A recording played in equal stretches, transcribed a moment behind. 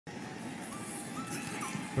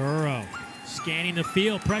Burrow scanning the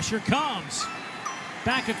field. Pressure comes.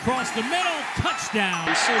 Back across the middle. Touchdown.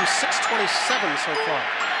 We've seen 6:27 so far.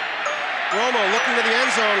 Romo looking to the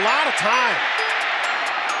end zone. A lot of time.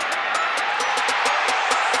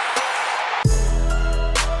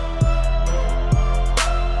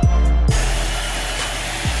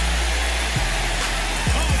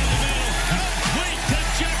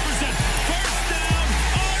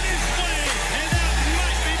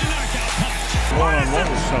 One-on-one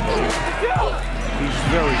with somebody. He's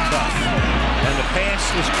very tough. And the pass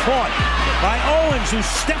is caught by Owens, who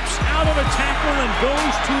steps out of the tackle and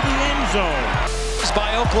goes to the end zone. It's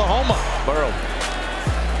by Oklahoma. Burrow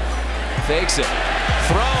fakes it,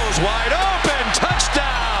 throws wide open,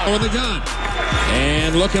 touchdown. On the gun.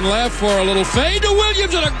 And looking left for a little fade to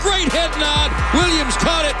Williams and a great head nod. Williams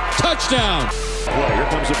caught it, touchdown. Well, here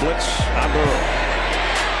comes a blitz on Burrow.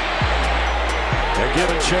 They're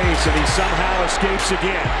giving chase, and he somehow escapes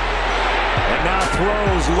again. And now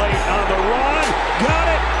throws late on the run. Got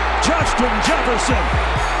it! Justin Jefferson.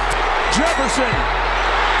 Jefferson.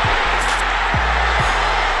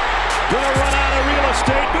 Gonna run out of real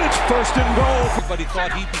estate, but it's first and goal. Everybody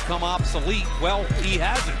thought he'd become obsolete. Well, he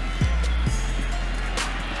hasn't.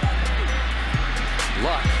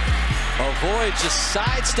 Luck avoids, just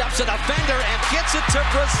sidesteps a defender and gets it to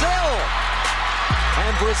Brazil.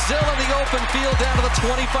 And Brazil in the open field down to the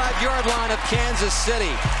 25-yard line of Kansas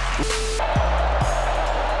City.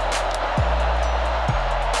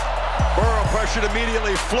 Burrow pressured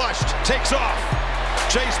immediately, flushed, takes off.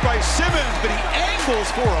 Chased by Simmons, but he angles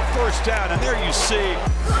for a first down. And there you see.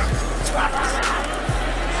 Gets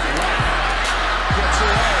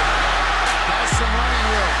away. Has some running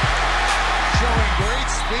room. Showing great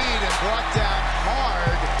speed and brought down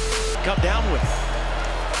hard. Come down with it.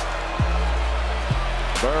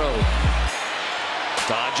 Burrow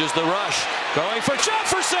dodges the rush, going for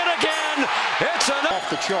Jefferson again. It's enough.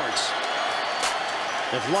 Off the charts.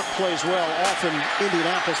 If Luck plays well, often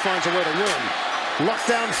Indianapolis finds a way to win. Luck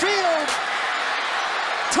downfield.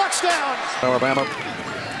 Touchdown. Alabama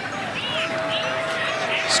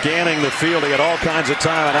scanning the field. He had all kinds of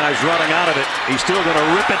time, and now he's running out of it. He's still going to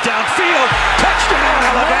rip it downfield. Touchdown,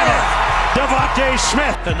 Alabama. Devontae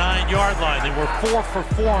Smith. The 9-yard line. They were 4 for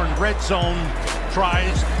 4 in red zone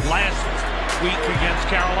tries last week against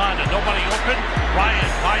Carolina. Nobody open.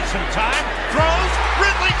 Ryan buys some time. Throws.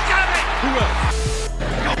 Ridley got it. Who else?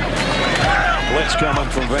 Blitz coming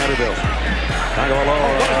from Vanderbilt.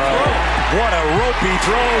 What a rope he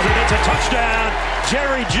throws, and it's a touchdown.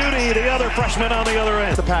 Jerry Jeudy, the other freshman on the other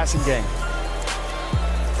end. The passing game.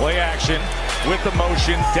 Play action with the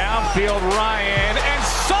motion. Downfield Ryan. And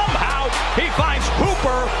somehow he finds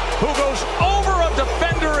Hooper, who goes over a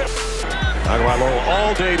defender.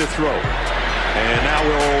 All day to throw. And now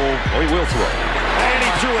he will throw. And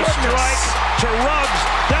he threw a strike to Ruggs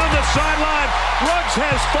down the sideline. Ruggs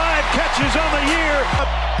has 5 catches on the year.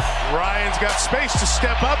 Ryan's got space to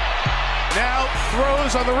step up. Now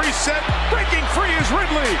throws on the reset. Breaking free is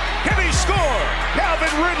Ridley. Can he score?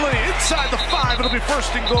 Calvin Ridley inside the 5. It'll be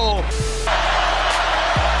first and goal.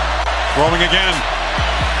 Throwing again.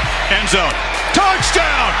 End zone.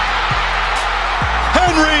 Touchdown!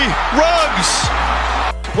 Henry Ruggs.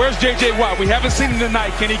 Where's J.J. Watt? We haven't seen him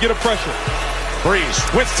tonight. Can he get a pressure? Breeze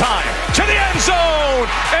with time to the end zone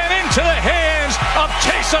and into the hands of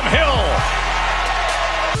Taysom Hill.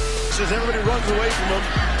 As everybody runs away from him,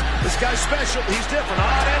 this guy's special. He's different. On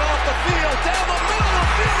and off the field, down the middle of the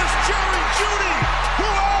field is Jerry Jeudy. Who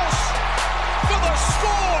else for the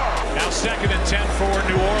score? Now 2nd and 10 for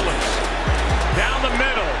New Orleans. Down the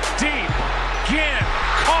middle, deep. Ginn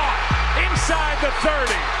caught inside the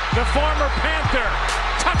 30. The former Panther.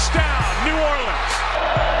 Touchdown, New Orleans.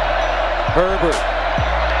 Herbert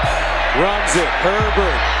runs it.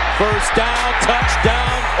 Herbert, first down,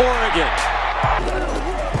 touchdown, Oregon.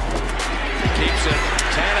 Keeps it.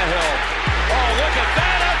 Tannehill. Oh, look at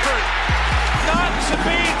that effort. Not to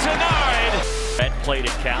be denied. Red plate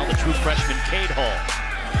at Cal, the true freshman Cade Hall.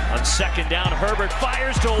 On 2nd down, Herbert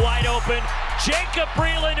fires to a wide open Jacob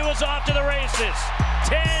Breeland, who is off to the races.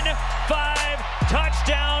 10-5,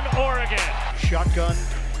 touchdown, Oregon. Shotgun,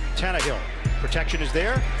 Tannehill. Protection is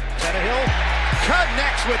there. Tannehill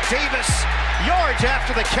connects with Davis. Yards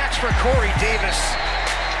after the catch for Corey Davis.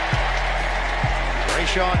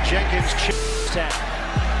 Rayshawn Jenkins.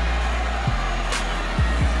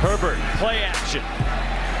 Herbert, play action.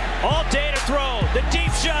 All day to throw. The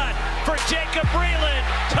deep shot for Jacob Breeland.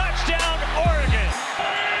 Touchdown, Oregon.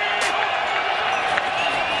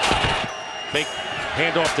 Make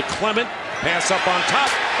handoff to Clement. Pass up on top,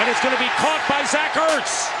 and it's going to be caught by Zach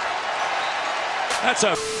Ertz. That's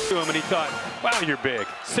a to him, and he thought, wow, you're big.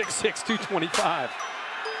 6'6", 225.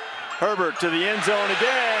 Herbert to the end zone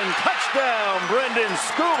again. Touchdown, Brendan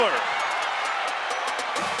Schooler.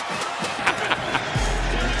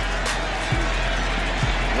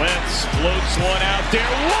 Wentz floats one out there.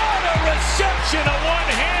 What a reception! A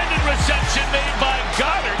one-handed reception made by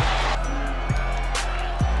Goddard.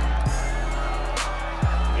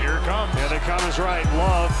 Here it comes. And it comes right.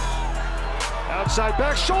 Love. Outside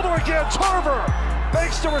back shoulder again. Tarver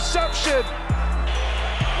makes the reception.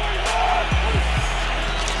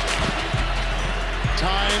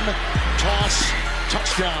 Time, toss,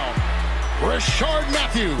 touchdown. Rashard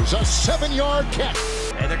Matthews, a 7-yard catch.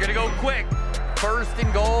 And they're going to go quick. 1st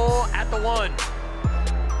and goal at the 1.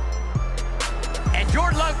 And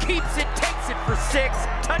Jordan Love keeps it, takes it for 6.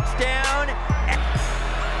 Touchdown.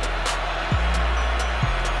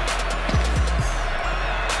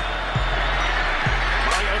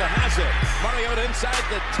 Mariota has it. Mariota inside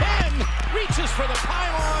the 10. Reaches for the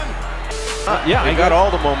pylon. Yeah, he got all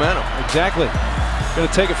the momentum. Exactly. Going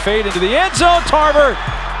to take a fade into the end zone. Tarver.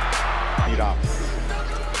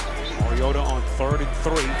 Mariota on 3rd and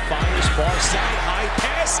 3. Fires far side. High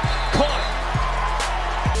pass. Caught.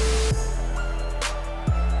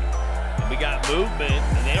 And we got movement,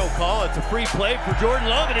 and they don't call it. It's a free play for Jordan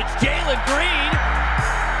Love, and it's Jalen Green.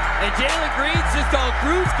 And Jalen Green's just on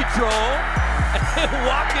cruise control.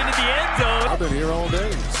 Walk into the end zone. I've been here all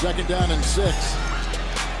day. 2nd down and 6.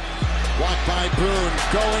 Blocked by Boone.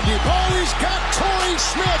 Going deep. Oh, he's got Torrey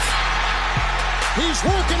Smith. He's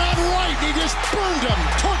working on right. He just burned him.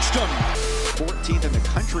 Torched him. 14th in the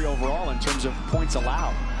country overall in terms of points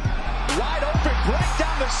allowed. Wide open, break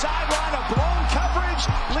down the sideline, a blown coverage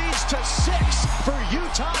leads to 6 for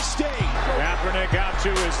Utah State. Kaepernick out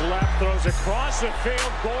to his left, throws across the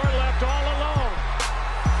field. Gore left all alone.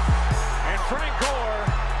 And Frank Gore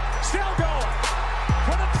still going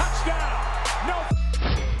for the touchdown.